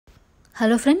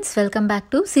Hello friends, welcome back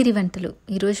to సిరి వంటలు.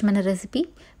 ఈరోజు మన recipe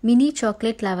mini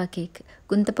chocolate lava cake.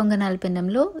 గుంత పొంగనాల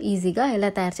పెన్నంలో ఈజీగా ఎలా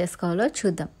తయారు చేసుకోవాలో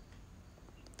చూద్దాం.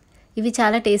 ఇవి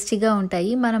చాలా టేస్టీగా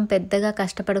ఉంటాయి. మనం పెద్దగా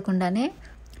కష్టపడకుండానే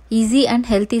ఈజీ అండ్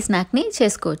హెల్తీ స్నాక్ని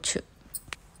చేసుకోవచ్చు.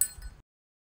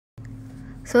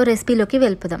 సో రెసిపీలోకి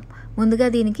వెళ్ళిపోదాం. ముందుగా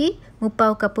దీనికి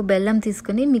 3/4 కప్పు బెల్లం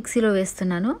తీసుకొని మిక్సీలో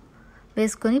వేస్తున్నాను.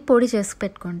 వేసుకొని పొడి చేసి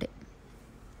పెట్టుకోండి.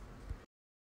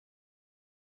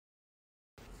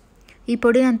 ఈ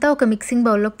పొడి అంతా ఒక మిక్సింగ్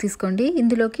బౌల్లోకి తీసుకోండి.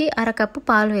 ఇందులోకి 1/2 కప్పు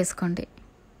పాలు వేసుకోండి.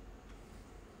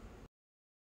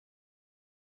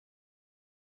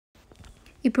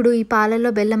 ఇప్పుడు ఈ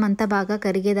పాలలో బెల్లం అంతా బాగా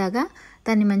కరిగేదాకా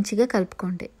దాన్ని మంచిగా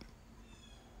కలుపుకోండి.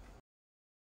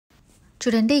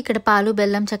 చూడండి, ఇక్కడ పాలు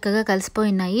బెల్లం చక్కగా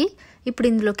కలిసిపోయినాయి. ఇప్పుడు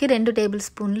ఇందులోకి 2 టేబుల్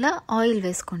స్పూన్ల ఆయిల్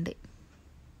వేసుకోండి.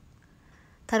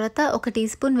 తర్వాత 1 టీ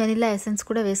స్పూన్ వెనిలా ఎసెన్స్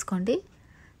కూడా వేసుకోండి.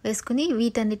 వేసుకుని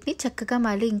వీటన్నిటిని చక్కగా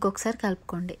మళ్ళీ ఇంకొకసారి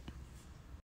కలుపుకోండి.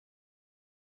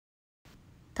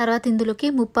 తర్వాత ఇందులోకి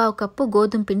 3/4 కప్పు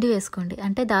గోధుమ పిండి వేసుకోండి,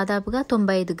 అంటే దాదాపుగా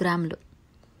 95 గ్రాములు.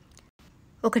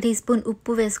 1 టీ స్పూన్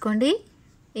ఉప్పు వేసుకోండి.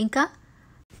 ఇంకా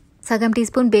సగం టీ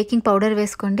స్పూన్ బేకింగ్ పౌడర్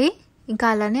వేసుకోండి. ఇంకా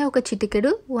అలానే ఒక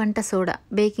చిటికెడు వంట సోడా,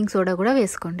 బేకింగ్ సోడా కూడా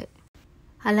వేసుకోండి.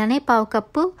 అలానే 1/4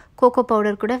 కప్పు కోకో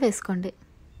పౌడర్ కూడా వేసుకోండి.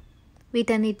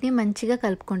 వీటన్నిటిని మంచిగా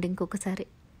కలుపుకోండి ఇంకొకసారి.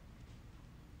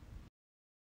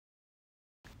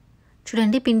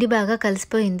 చూడండి, పిండి బాగా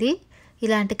కలిసిపోయింది.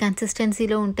 ఇలాంటి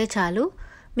కన్సిస్టెన్సీలో ఉంటే చాలు.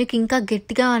 మీకు ఇంకా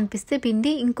గట్టిగా అనిపిస్తే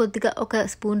పిండి ఇంకొద్దిగా 1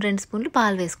 స్పూన్ 2 స్పూన్లు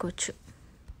పాలు వేసుకోవచ్చు.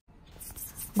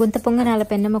 గుంత పొంగనాల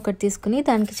పెన్నం ఒకటి తీసుకుని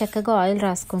దానికి చక్కగా ఆయిల్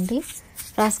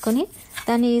రాసుకొని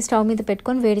దాన్ని స్టవ్ మీద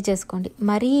పెట్టుకొని వేడి చేసుకోండి.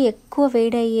 మరీ ఎక్కువ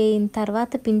వేడి అయిన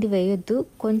తర్వాత పిండి వేయొద్దు.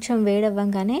 కొంచెం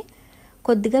వేడవ్వగానే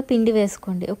కొద్దిగా పిండి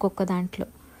వేసుకోండి. ఒక్కొక్క దాంట్లో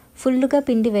ఫుల్గా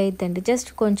పిండి వేయొద్దండి,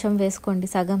 జస్ట్ కొంచెం వేసుకోండి,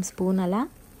 సగం స్పూన్ అలా.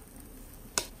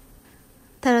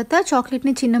 తర్వాత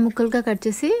చాక్లెట్ని చిన్న ముక్కలుగా కట్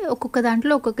చేసి ఒక్కొక్క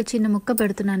దాంట్లో ఒక్కొక్క చిన్న ముక్క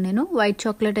పెడుతున్నాను నేను. వైట్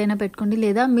చాక్లెట్ అయినా పెట్టుకోండి,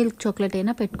 లేదా మిల్క్ చాక్లెట్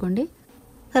అయినా పెట్టుకోండి.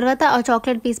 తర్వాత ఆ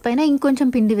చాక్లెట్ పీస్ పైన ఇంకొంచెం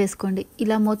పిండి వేసుకోండి.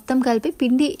 ఇలా మొత్తం కలిపి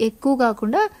పిండి ఎక్కువ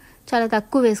కాకుండా చాలా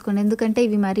తక్కువ వేసుకోండి, ఎందుకంటే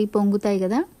ఇవి మరీ పొంగుతాయి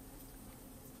కదా.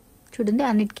 చూడండి,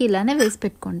 అన్నిటికీ ఇలానే వేసి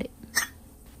పెట్టుకోండి.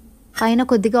 పైన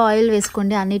కొద్దిగా ఆయిల్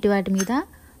వేసుకోండి అన్నిటి వాటి మీద.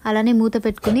 అలానే మూత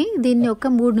పెట్టుకుని దీన్ని ఒక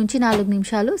 3 నుంచి 4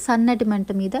 నిమిషాలు సన్నటి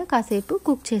మంట మీద కాసేపు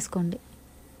కుక్ చేసుకోండి.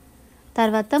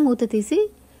 తర్వాత మూత తీసి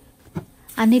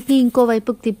అన్నిటినీ ఇంకో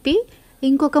వైపుకి తిప్పి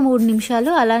ఇంకొక 3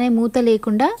 నిమిషాలు అలానే మూత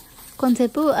లేకుండా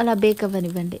కొంతసేపు అలా బేక్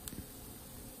అవ్వనివ్వండి.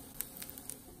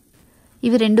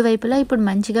 ఇవి 2 వైపులా ఇప్పుడు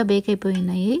మంచిగా బేక్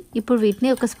అయిపోయినాయి. ఇప్పుడు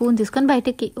వీటిని ఒక స్పూన్ తీసుకొని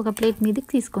బయటకి ఒక ప్లేట్ మీదకి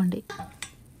తీసుకోండి.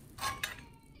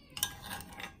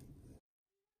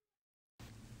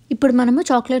 ఇప్పుడు మనము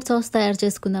చాక్లెట్ సాస్ తయారు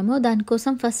చేసుకుందాము.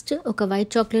 దానికోసం ఫస్ట్ ఒక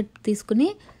వైట్ చాక్లెట్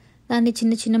తీసుకుని దాన్ని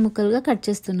చిన్న చిన్న ముక్కలుగా కట్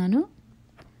చేస్తున్నాను.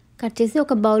 కట్ చేసి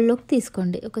ఒక బౌల్లోకి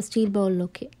తీసుకోండి, ఒక స్టీల్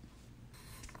బౌల్లోకి.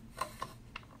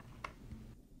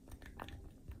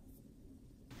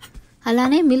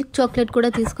 అలానే మిల్క్ చాక్లెట్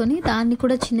కూడా తీసుకొని దాన్ని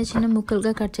కూడా చిన్న చిన్న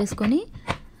ముక్కలుగా కట్ చేసుకొని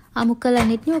ఆ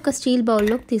ముక్కలన్నిటిని ఒక స్టీల్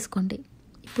బౌల్లోకి తీసుకోండి.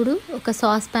 ఇప్పుడు ఒక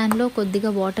సాస్ ప్యాన్లో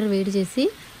కొద్దిగా వాటర్ వేడి చేసి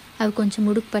అవి కొంచెం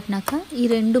ఉడుకు పట్టినాక ఈ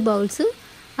 2 బౌల్స్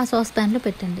ఆ సాస్ ప్యాన్లో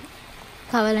పెట్టండి.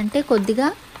 కావాలంటే కొద్దిగా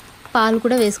పాలు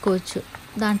కూడా వేసుకోవచ్చు.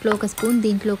 దాంట్లో 1 స్పూన్,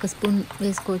 దీంట్లో 1 స్పూన్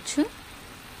వేసుకోవచ్చు.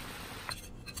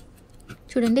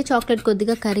 చూడండి, చాక్లెట్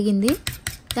కొద్దిగా కరిగింది.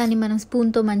 దాన్ని మనం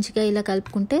స్పూన్తో మంచిగా ఇలా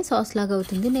కలుపుకుంటే సాస్ లాగా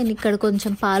అవుతుంది. నేను ఇక్కడ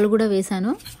కొంచెం పాలు కూడా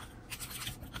వేసాను.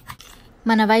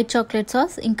 మన వైట్ చాక్లెట్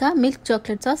సాస్ ఇంకా మిల్క్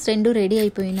చాక్లెట్ సాస్ 2 రెడీ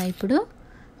అయిపోయినాయి. ఇప్పుడు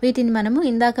వీటిని మనము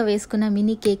ఇందాక వేసుకున్న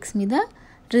మినీ కేక్స్ మీద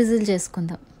డ్రిజిల్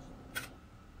చేసుకుందాం.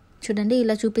 చూడండి,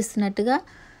 ఇలా చూపిస్తున్నట్టుగా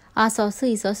ఆ సాస్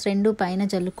ఈ సాస్ 2 పైన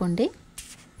జల్లుకోండి.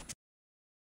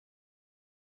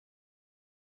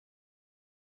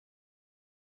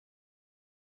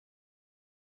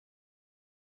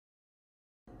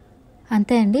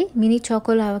 అంతే అండి, mini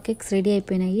choco lava cakes ready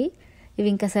అయిపోయినాయి. ఇవి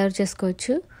ఇంకా సర్వ్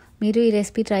చేసుకోవచ్చు. మీరు ఈ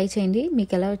రెసిపీ ట్రై చేయండి.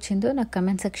 మీకు ఎలా వచ్చిందో నాకు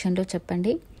కమెంట్ సెక్షన్లో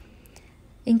చెప్పండి.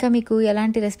 ఇంకా మీకు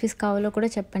ఎలాంటి రెసిపీస్ కావాలో కూడా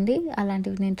చెప్పండి.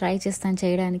 అలాంటివి నేను ట్రై చేస్తాను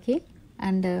చేయడానికి.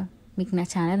 అండ్ మీకు నా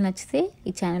ఛానల్ నచ్చితే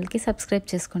ఈ ఛానల్కి సబ్స్క్రైబ్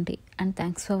చేసుకోండి. And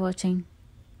thanks for watching.